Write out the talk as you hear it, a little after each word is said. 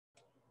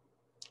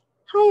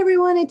Hi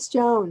everyone, it's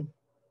Joan.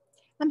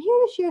 I'm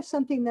here to share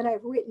something that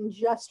I've written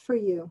just for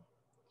you,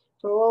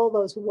 for all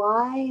those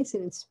wise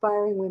and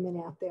inspiring women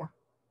out there.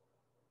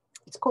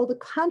 It's called the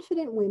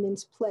Confident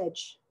Women's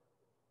Pledge.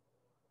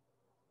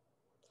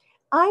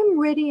 I'm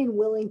ready and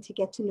willing to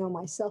get to know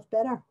myself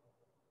better.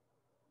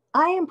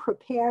 I am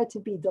prepared to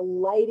be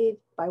delighted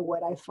by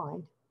what I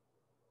find.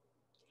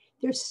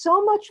 There's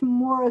so much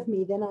more of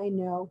me than I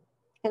know,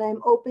 and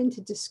I'm open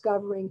to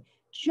discovering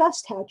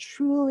just how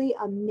truly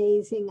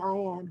amazing I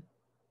am.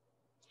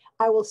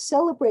 I will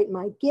celebrate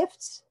my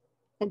gifts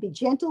and be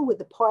gentle with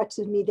the parts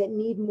of me that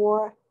need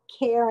more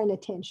care and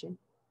attention.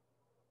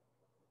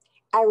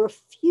 I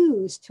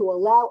refuse to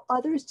allow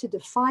others to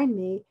define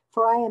me,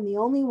 for I am the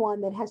only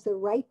one that has the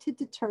right to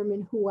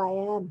determine who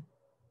I am.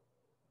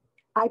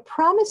 I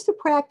promise to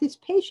practice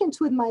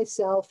patience with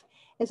myself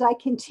as I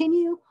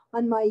continue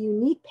on my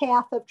unique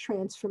path of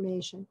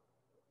transformation.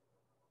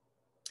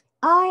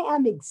 I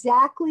am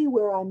exactly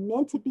where I'm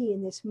meant to be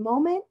in this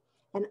moment,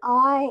 and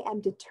I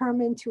am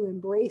determined to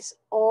embrace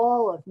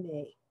all of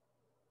me.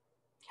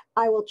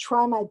 I will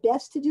try my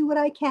best to do what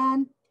I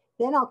can,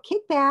 then I'll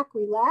kick back,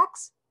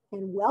 relax,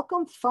 and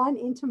welcome fun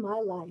into my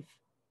life.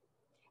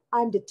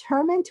 I'm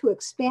determined to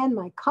expand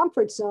my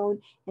comfort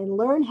zone and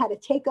learn how to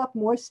take up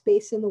more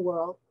space in the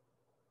world.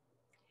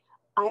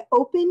 I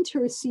open to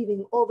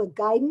receiving all the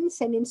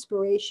guidance and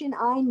inspiration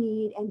I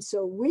need and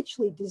so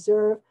richly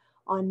deserve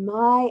on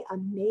my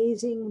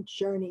amazing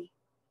journey.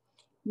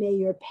 May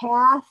your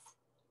path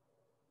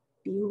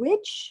be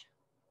rich,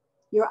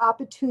 your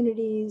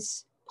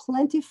opportunities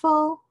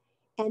plentiful,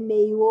 and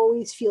may you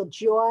always feel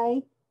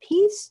joy,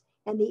 peace,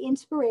 and the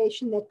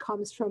inspiration that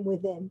comes from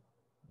within.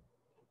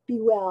 Be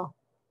well,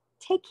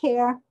 take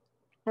care,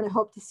 and I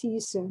hope to see you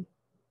soon.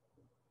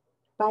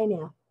 Bye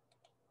now.